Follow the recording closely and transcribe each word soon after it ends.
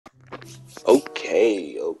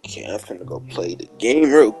Okay, I'm finna go play the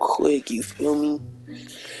game real quick, you feel me?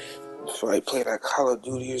 Before I play that Call of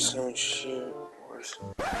Duty or some shit.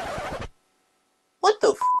 What the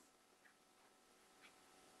f?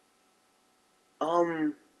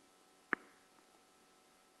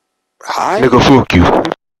 Hi? Nigga, fuck you.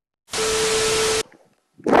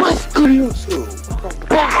 What's good, YouTube? I'm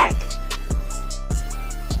back!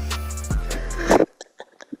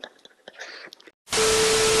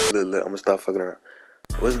 Look, I'm gonna stop fucking around.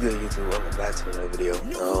 What's good, YouTube? Welcome back to another video.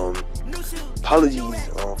 Apologies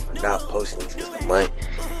for not posting this month.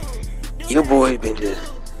 Your boy been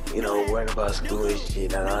just, worrying about school and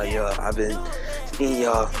shit. I've been seeing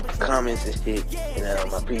y'all comments and shit in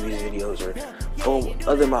my previous videos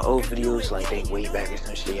or my old videos, like they way back or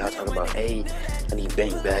some shit. Y'all talking about, hey, I need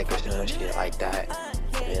bank back or some shit like that.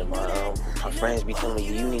 And my friends be telling me,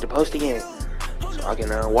 you need to post again so I can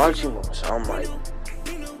watch you more. So I'm like,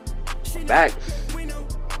 I'm back.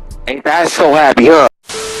 Ain't that so happy, huh?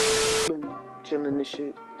 Chilling this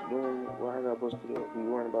shit, doing what I got supposed to do, be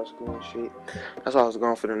worrying about school and shit. That's why I was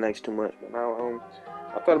gone for the next 2 months. But now,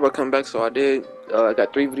 I thought about coming back, so I did. I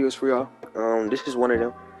got 3 videos for y'all. This is one of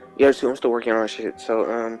them. The other 2, I'm still working on shit.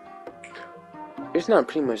 So, it's not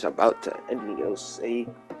pretty much about to anything else say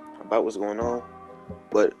about what's going on.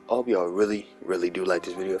 But I hope y'all really, really do like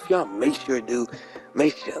this video. If y'all make sure to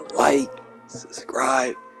like,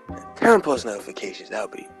 subscribe, and turn on post notifications. That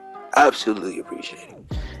would be absolutely appreciated.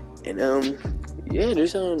 And yeah,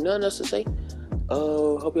 there's nothing else to say.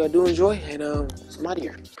 Hope y'all do enjoy, and I'm out of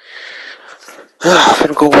here. I'm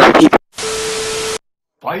gonna go with people.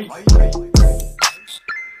 Fight.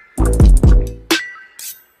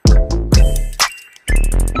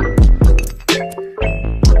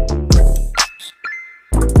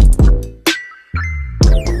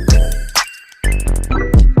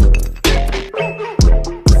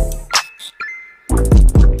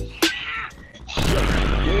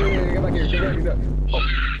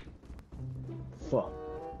 Fuck.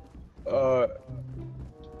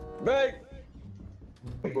 Bang!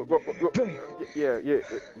 Yeah,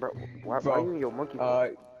 bro. Why you in your monkey?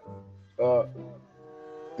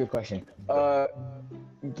 Good question.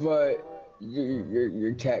 But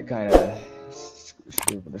your cat kind of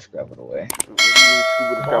scooping the scrub it away.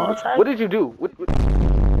 What did you do? What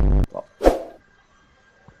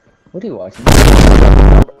are you watching?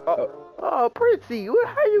 Oh, Princey,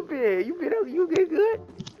 how you been? You been good?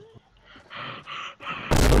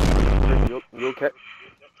 You okay?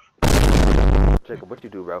 Jacob, what you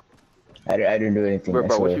do, bro? I didn't do anything. Bro, I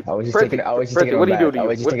swear. what you? I was just Princey, taking. I was just Princey, taking. what do you do to you?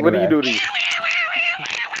 What do you do to you?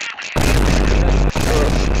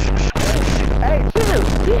 Hey,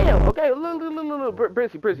 chill. Okay, look.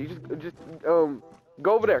 Princey, just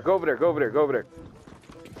go over there.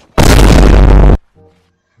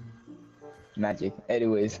 Magic.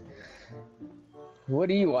 Anyways, what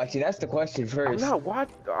are you watching? That's the question first. I'm not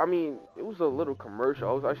watching. I mean, it was a little commercial.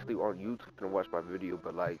 I was actually on YouTube and watched my video,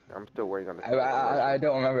 but like, I'm still waiting on the. I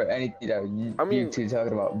don't remember anything that you two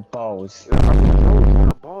talking about balls. I mean, no, it's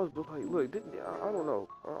not balls, but like, look, I don't know.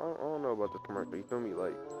 I don't know about this commercial. You feel me?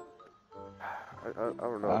 Like, I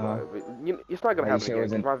don't know about it, but it's not gonna happen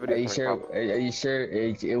again. My video. Are you sure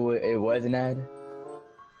it was an ad?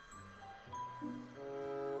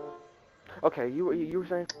 Okay, you were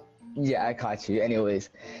saying? Yeah, I caught you. Anyways,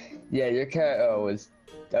 yeah, your cat I was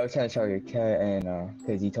trying to show your cat, and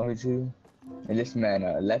cause he told me to, and this man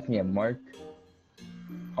left me a mark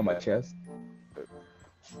on my chest.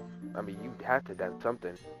 I mean, you had to done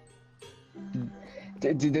something.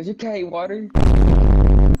 Does your cat eat water?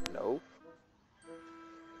 No.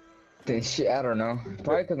 Then shit, I don't know.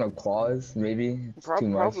 Probably cause of claws, maybe. It's too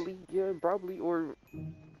much. Probably, yeah, probably, or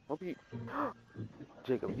hope you.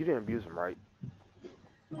 Jacob, you didn't abuse him, right?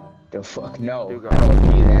 The fuck no. Dude, I don't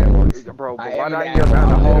abuse animals. Bro, but I why am not an hear him animal. in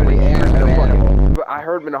the hallway? I'm an animal. But I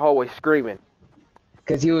heard him in the hallway screaming.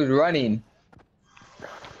 Cause he was running.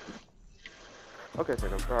 Okay,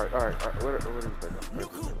 Jacob. All right. What is Jacob?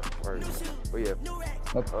 Alright. Oh yeah.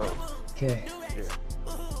 Okay. Yeah.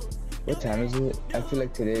 What time is it? I feel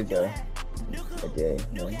like today's a day,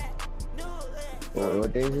 no?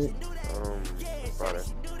 What day is it? Friday.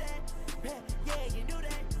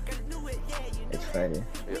 It's Friday.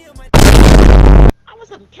 Yeah. I want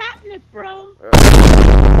some catnip, bro.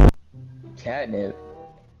 Catnip?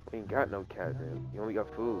 We ain't got no catnip. You only got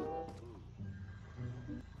food.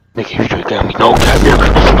 Nigga, you just got me no catnip.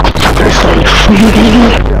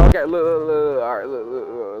 Okay, look. Alright,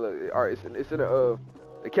 look. Alright, it's in the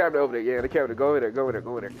cabinet over there. Yeah, the cabinet. Go over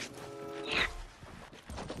there.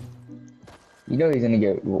 You know he's gonna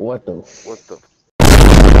get what the? What the?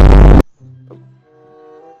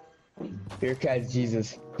 Your cat's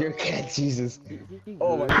Jesus. Your cat's Jesus.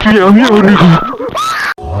 Oh my god.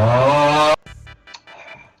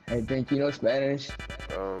 I think you know Spanish.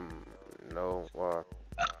 No. Why?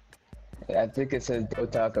 I think it says Del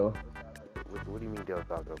Taco. What do you mean Del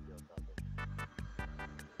Taco?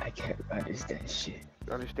 I can't understand shit.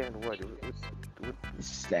 Understand what? What? It's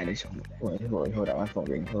Spanish. Wait, hold on. My phone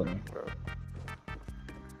ring. Hold on.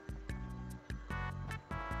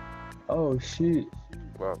 Oh shit.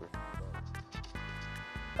 Wow.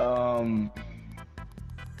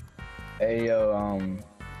 Hey yo,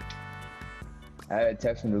 I had a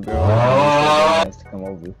text from the girl who wants to come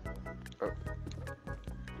over.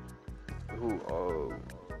 Who?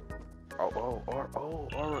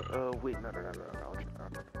 Wait, no.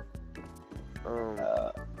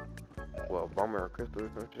 Well, Bomber or Crystal or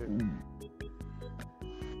some shit?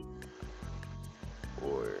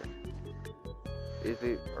 Or is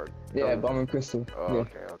it? Or, yeah, Bomber and Crystal. Oh,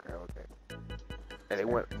 yeah. Okay. And they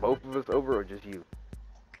want both of us over or just you?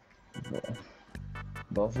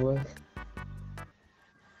 Both of us?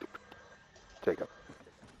 Jacob.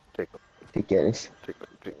 Take us. Jacob.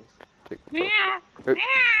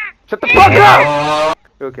 Shut the fuck up!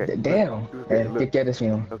 Okay. Damn. Okay, look. Get us, you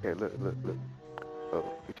know. Okay, look. Oh,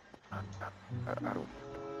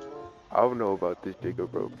 I don't know about this,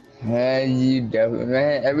 Jacob, bro. Man, you definitely,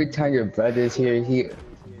 man. Every time your brother's here,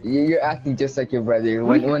 you're acting just like your brother.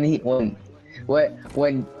 When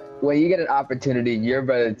you get an opportunity, your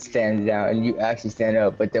brother stands down and you actually stand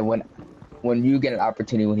up. But then when you get an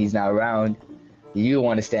opportunity when he's not around, you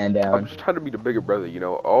want to stand down. I'm just trying to be the bigger brother, you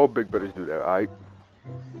know. All big brothers do that, alright?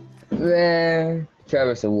 Man,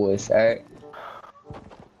 Travis a wuss, alright?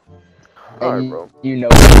 Alright, bro. You know.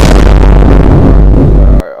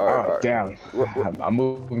 Alright. Damn. I'm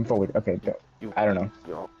moving forward. Okay, I don't know.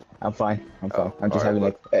 I'm fine. I'm just having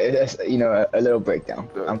a little breakdown.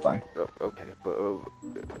 I'm fine. Okay, but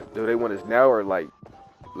do they want us now or like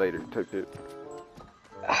later? Took it.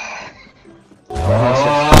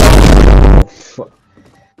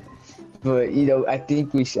 But you know, I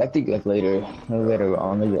think like later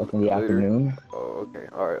on, maybe like in the afternoon. Oh, okay.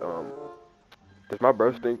 Alright. Does my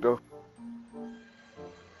breath stink though?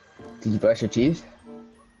 Did you brush your teeth?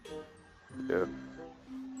 Yeah.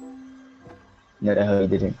 No, the hell you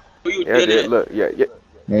didn't. Yeah, I did. Look, yeah.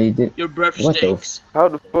 No, you did. Your breath What stinks. How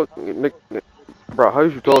the fuck, Nick, bro? How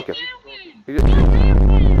is you talking?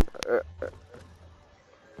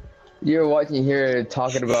 You're watching here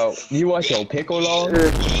talking about. You watch your pickle long?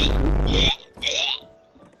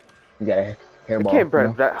 You got a hairball. I can't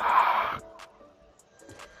breath that.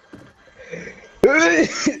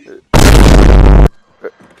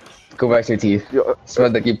 Go brush your teeth.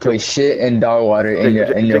 Smells like you put shit and dog water in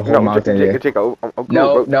your whole mouth in there.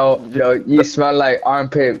 No. You smell like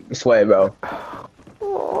armpit sweat, bro.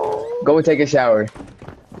 Go take a shower.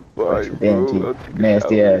 Brush your damn teeth.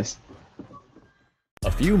 Nasty ass. A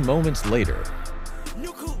few moments later.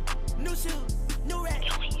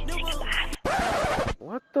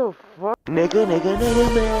 What the fuck? Nigga, man.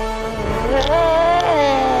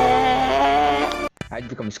 How'd you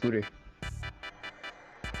become a scooter?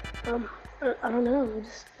 I don't know.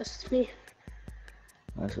 That's just me.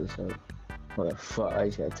 That's what's up. What the fuck? I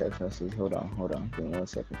just got a text message. Hold on. Give me 1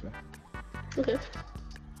 second, bro. Okay.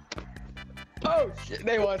 Oh shit!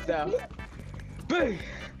 They watch now. Bang!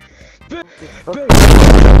 What the fuck?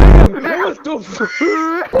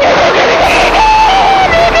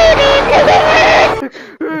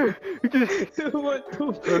 What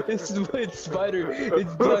the fuck? It's Spider.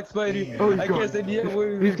 It's Black Spider. Oh, I guess I need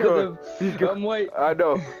to He's gone. I'm white. I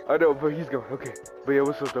know, but he's gone. Okay. But yeah,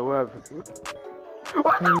 what's up though? What happened?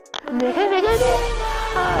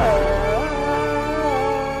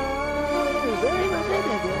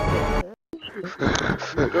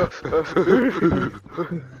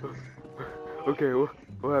 Okay,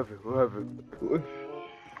 what happened?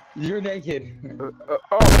 You're naked.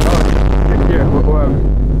 Yeah, what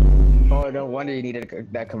happened? Oh, no wonder you needed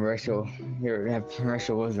that commercial. That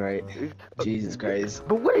commercial was right. Jesus Christ.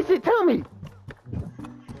 But what is it? Tell me.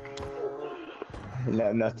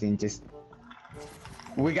 No, nothing. Just.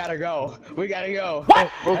 We gotta go. What?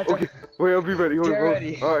 Okay. Wait, I'll be ready. Hold on.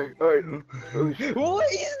 Ready. All right. What?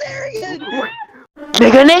 He's there again.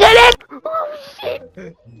 Nigga. Oh shit.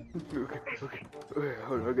 Okay.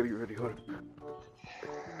 Hold on. I gotta get ready. Hold on.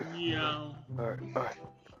 Yo. All right.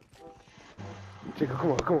 Jacob,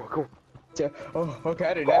 come on. Oh, okay.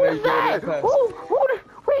 I did not know you could that fast.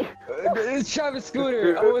 Wait. It's Travis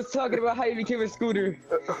Scooter. I was talking about how you became a scooter.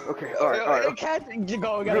 Okay. All right. We gotta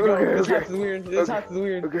go. This house is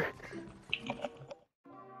weird. Okay.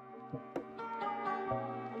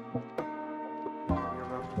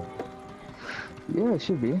 Yeah, it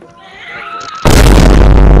should be.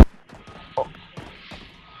 Oh.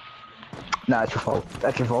 Nah, it's your fault.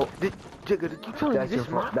 That's your fault. Jigga, you telling me this is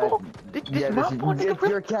my fault? This yeah, is my fault, nigga? It's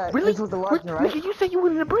your cat. Really? This was the watching, right? Nigga, you said you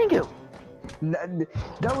wanted to bring him.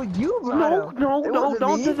 That was you, bro. No,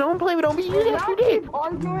 don't blame it on me. Yes, you did. Keep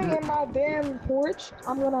arguing in my damn porch.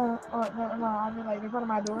 I'm gonna, no, I mean like in front of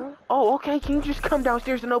my door. Oh, okay. Can you just come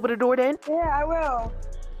downstairs and open the door then? Yeah, I will.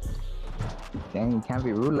 Dang, you can't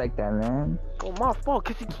be rude like that, man. Oh, my fault,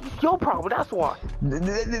 cause it's your problem. That's why.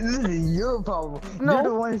 This is your problem. No. You're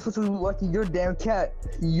the one who's supposed to be watching your damn cat.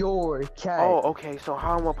 Your cat. Oh, okay. So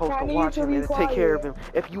how am I supposed to watch him and take care of him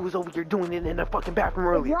if you was over here doing it in the fucking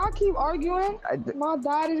bathroom If earlier? y'all keep arguing, my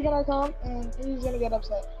dad is gonna come and he's gonna get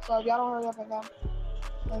upset. So if y'all don't hurry up and come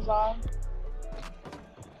inside.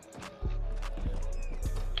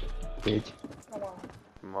 Bitch. Come on.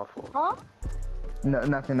 My fault. Huh? No,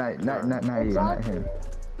 nothing. Not you. Not him.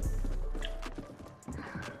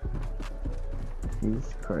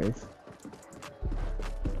 Jesus Christ.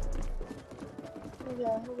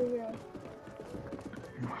 Yeah, over here.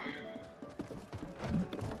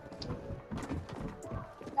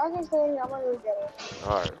 I can stay here. I'm gonna go get it.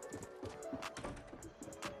 Alright.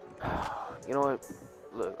 You know what?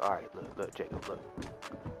 Look, alright, look, Jacob, look.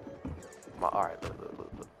 Alright,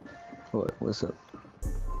 look. What's up?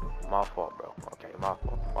 My fault, bro. Okay, my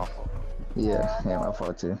fault. Yeah, my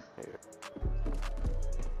fault too. Yeah.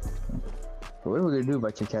 What are we gonna do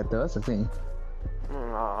about your cat though? That's the thing.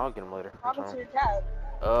 I'll get him later. What happened to your cat?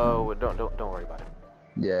 Well, don't worry about it.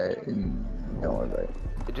 Yeah, don't worry about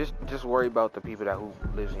it. Just worry about the people who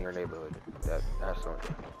lives in your neighborhood. That's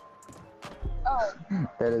something. Oh.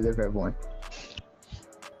 That is a fair point.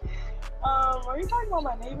 Are you talking about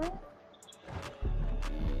my neighbor?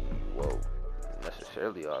 Well,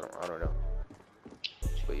 necessarily, I don't know.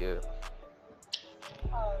 But yeah.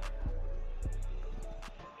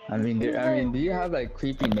 I mean, do you have like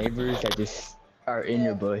creepy neighbors that just are in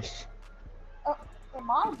your bush? In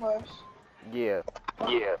my bush? Yeah.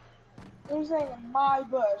 You're saying in my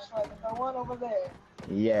bush, like the one over there.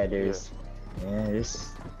 Yeah, there's. Yeah, there's.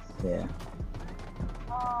 Yeah.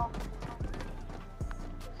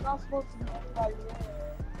 It's not supposed to be anybody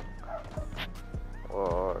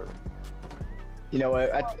there. You know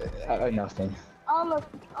what? I nothing. I'll look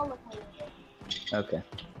later. Okay.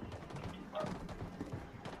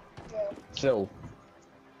 Yeah. So,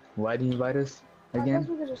 why do you invite us I again? guess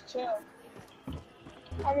we could just chill.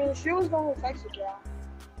 I mean, she was going to text the job.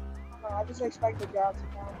 I just expect the job to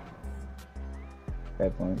come. Fair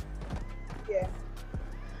point. Yeah.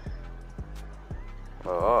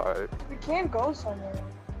 Alright. We can't go somewhere.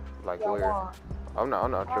 Like y'all where? want. I'm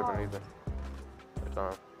not tripping either.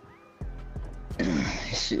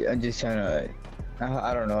 It's Shit, I'm just trying to.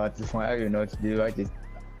 I don't know at this point. I don't even know what to do.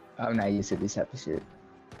 I'm not used to this type of shit.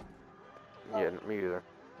 Yeah, me either.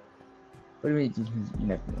 What do you mean? You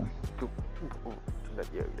never know.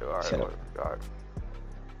 Yeah, alright. Shut up. Alright.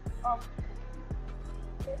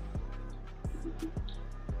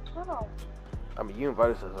 No. I mean, you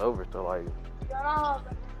invited us over, so like.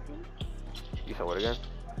 You said what again?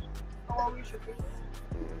 Oh, we should do.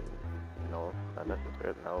 No, not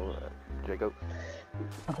necessarily. No, Jacob.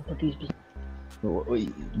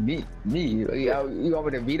 Wait, me? You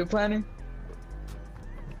over there beta planning?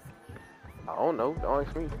 I don't know. Don't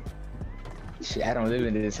ask me. Shit, I don't live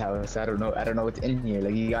in this house. I don't know what's in here.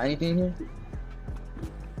 Like, you got anything here?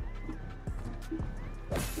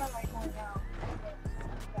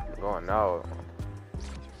 Going now.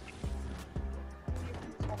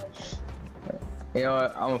 You know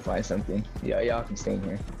what? I'm gonna find something. Yeah, y'all can stay in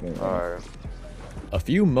here. Alright. A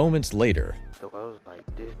few moments later. So I was like,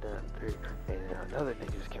 this, that, three, and then another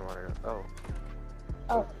nigga just came on and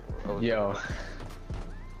Yo.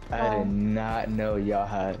 I did not know y'all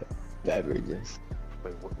had beverages.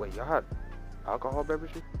 Wait, y'all had alcohol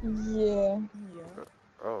beverages? Yeah.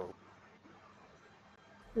 Oh.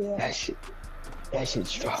 Yeah. That shit's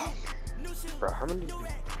strong. Bro, how many?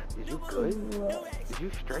 Is you good? Is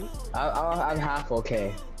you straight? I'm half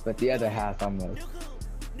okay, but the other half I'm like.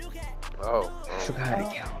 Oh. I forgot how to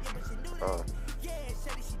count. Oh.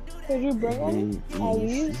 Did you bring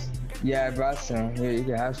any? Yeah, I brought some. Here, you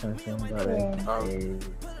can have some. Wait,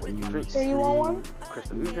 you drink? So you want one?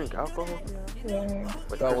 Crystal, you drink alcohol? Yeah.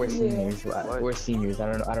 Oh, we're seniors. What? We're seniors.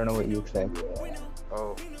 I don't know what you expect.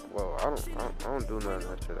 Oh, well, I don't do none of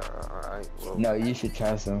that shit. Well, No, you should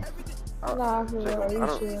try some. Nah, for real, you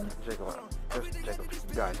should. Jacob,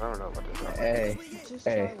 guys, I don't know about this. Hey. Just Just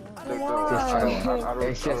try one.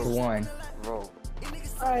 It's just one. Bro.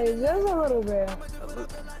 Alright, just a little bit.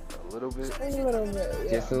 A little bit? A little bit,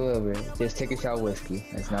 yeah. Just a little bit. Just take a shot of whiskey.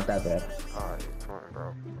 It's not that bad. Alright, fine,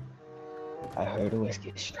 bro. I heard the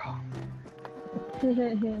whiskey is strong.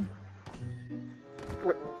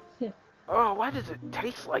 What? Oh, why does it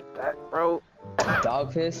taste like that, bro?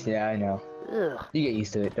 Dog piss? Yeah, I know. Ugh. You get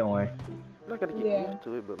used to it. Don't worry. I'm not gonna get used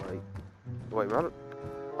to it, but like, wait,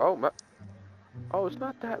 oh, it's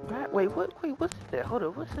not that bad. Wait, what's in there? Hold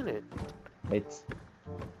on, what's in it? It's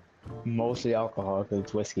mostly alcohol, but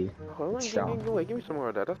it's whiskey. Hold on, Strong. give me some more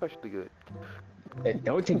of that. That's actually good. Hey,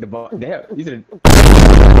 don't take the ball. Damn, these are.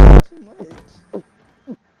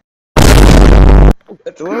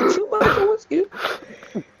 That's a little too much of whiskey.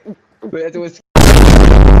 But that's whiskey.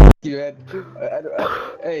 Man.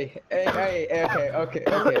 Hey, okay.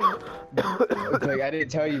 Like, I didn't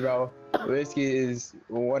tell you, bro. Whiskey is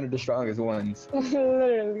one of the strongest ones.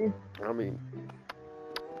 Literally. I mean,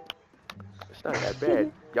 it's not that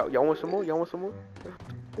bad. Y'all want some more?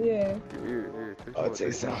 Yeah. Here. I'll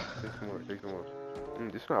take some. Take some more.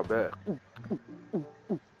 It's not bad.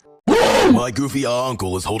 My goofy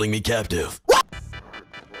uncle is holding me captive.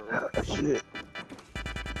 Shit.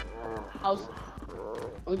 House.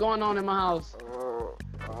 What's going on in my house?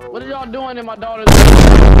 What are y'all doing in my daughter's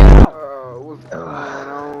house? What's going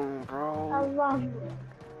on, bro?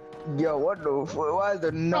 Yo, what the fuck? Why is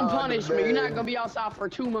there no? Don't punish me. You're not gonna be outside for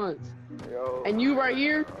 2 months. Yo. And you right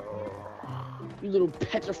here, you little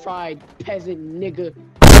petrified peasant nigga.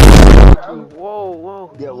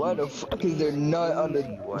 Whoa. Yeah, why the fuck is there nut on the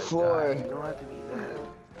floor? You don't have to be that.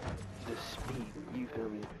 Just speak. You feel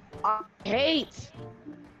me? I hate.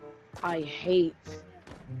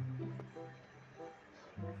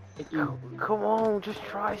 Come on, just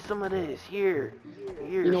try some of this. Here.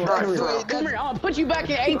 You know what? Try Come some. here. Come here. I'll put you back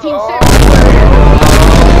in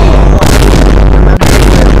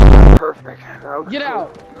 1870. Perfect. Get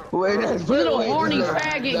out. Wait, You little horny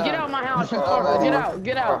faggot. Get out my house, you fucker.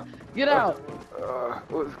 Get out. Get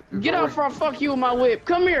out before I fuck you with my whip.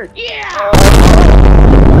 Come here. Yeah.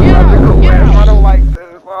 Get out. I don't like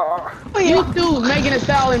this. You too, making a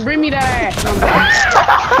salad. Bring me that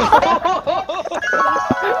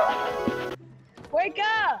Wake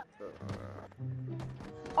up!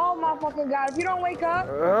 Oh my fucking god, if you don't wake up...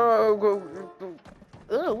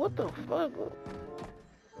 what the fuck?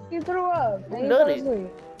 You threw up. And you Nutted. fell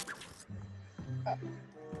asleep.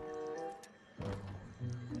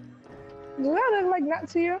 Does that look like nut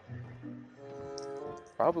to you?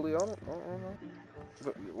 Probably, I don't know.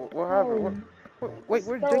 But what happened? Wait,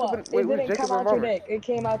 where's Throw Jacob up. and wait, It where's didn't Jacob come and out your Mama? dick. It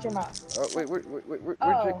came out your mouth. Where's Jacob?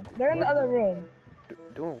 Oh, they're in the other room.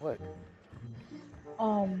 Doing what?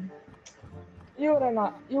 You wouldn't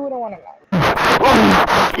want to know.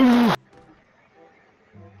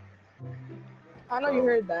 I know you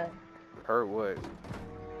heard that. Heard what?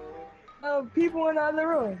 People in the other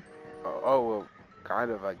room. Oh, well, kind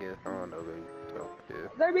of, I guess. I don't know, baby. So, yeah.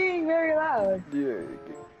 They're being very loud. Yeah,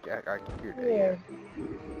 I can hear that.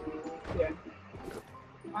 Yeah.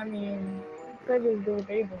 I mean, they just do what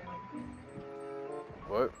they do.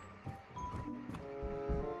 What?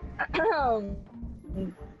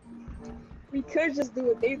 We could just do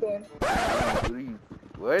what they doing.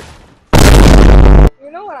 What? You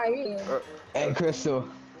know what I mean? Hey, Crystal.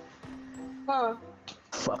 Huh?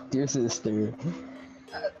 Fuck your sister.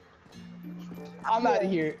 I'm out of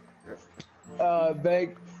here.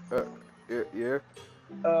 Bank. Yeah.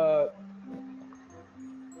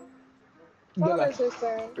 Tell her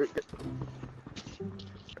sister.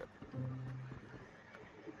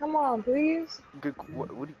 Come on, please.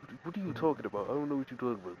 What are you talking about? I don't know what you're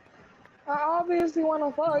talking about. I obviously want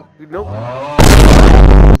to fuck. Nope.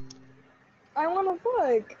 I want to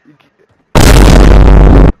fuck.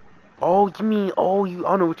 Oh, you mean, I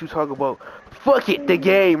don't know what you're talking about. Fuck it, the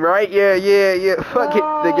game, right? Yeah. Fuck it,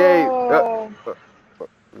 the game. What are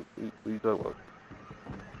you talking about?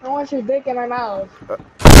 I want your dick in my mouth.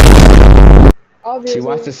 Obviously. She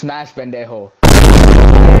wants to smash Bendejo.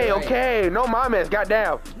 Okay. No mames,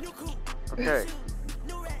 goddamn. Okay.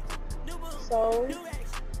 So?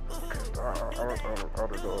 I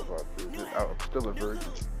don't know about this. I'm still a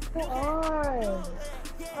virgin. Come on.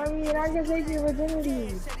 I mean, I can take your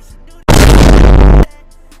virginity.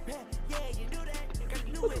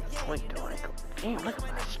 Wait, damn, look at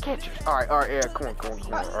my sketches. Alright, yeah, come on.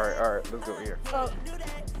 Alright, let's go here.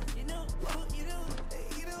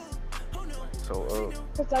 So,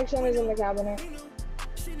 Protection is in the cabinet.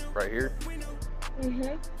 right here?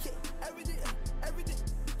 Mm-hmm.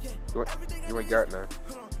 You ain't got none.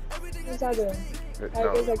 Yes, I do. No.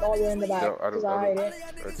 It's like all the way in the back, because I hide it.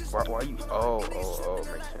 Why you? Oh, makes sense.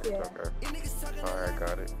 Yeah. Okay. Alright,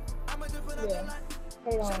 got it. Yeah.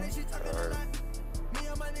 Hold on. Alright.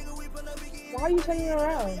 Why are you turning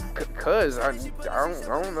around? Cause I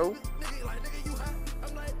don't know.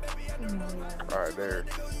 Alright, there.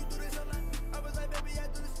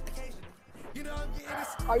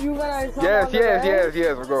 Are you gonna come Yes, on the yes, red? yes,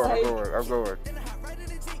 yes. I'm going.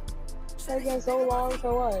 Taking so long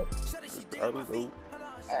for what? I don't know.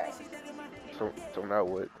 So now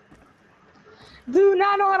what? Do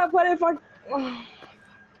not know how to put it for.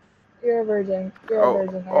 You're a virgin. You're a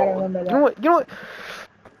virgin. I gotta remember that. You know what?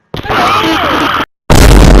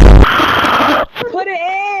 Put it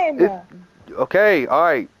in! Okay,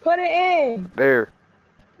 alright. Put it in! There.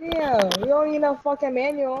 Yeah, you don't need no fucking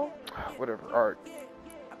manual. Whatever, alright.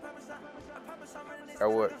 Now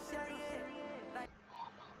what?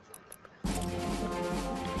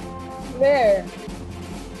 There.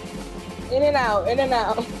 In and out, in and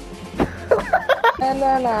out. In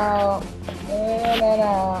and out. In and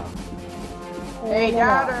out. Hey,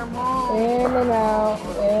 got her, Mom. In and out.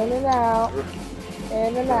 In and out.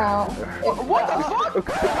 In and out. What the fuck?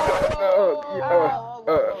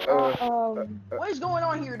 What is going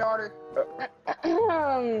on here, daughter?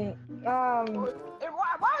 Why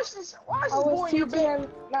is this boy in your bed?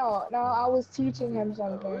 No, I was teaching him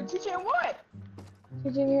something. Teaching him what?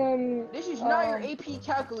 Teaching him. This is not your AP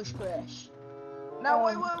calculus class. Now,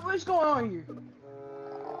 what's going on here?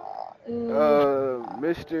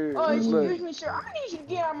 Mister. Excuse me, sir. I need you to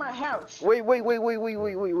get out of my house. Wait. Look. Wait.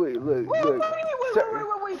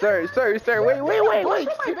 Sir. Wait.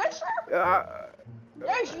 My bed, sir?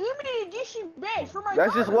 Yes, you need to get your bed for my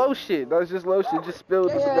That's just lotion. Just spilled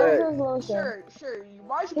the bag. Sure.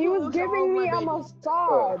 He was giving me a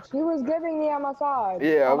massage.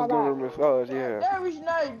 Yeah, I was doing a massage, yeah.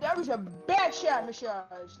 That was a back shot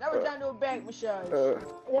massage. That was not no back massage.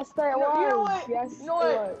 Yes, sir, it was. You know what? Yes, you know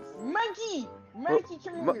what? Monkey,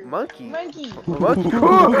 come here. Monkey? Monkey.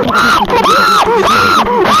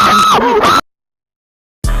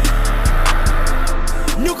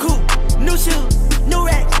 New coupe, new shoes.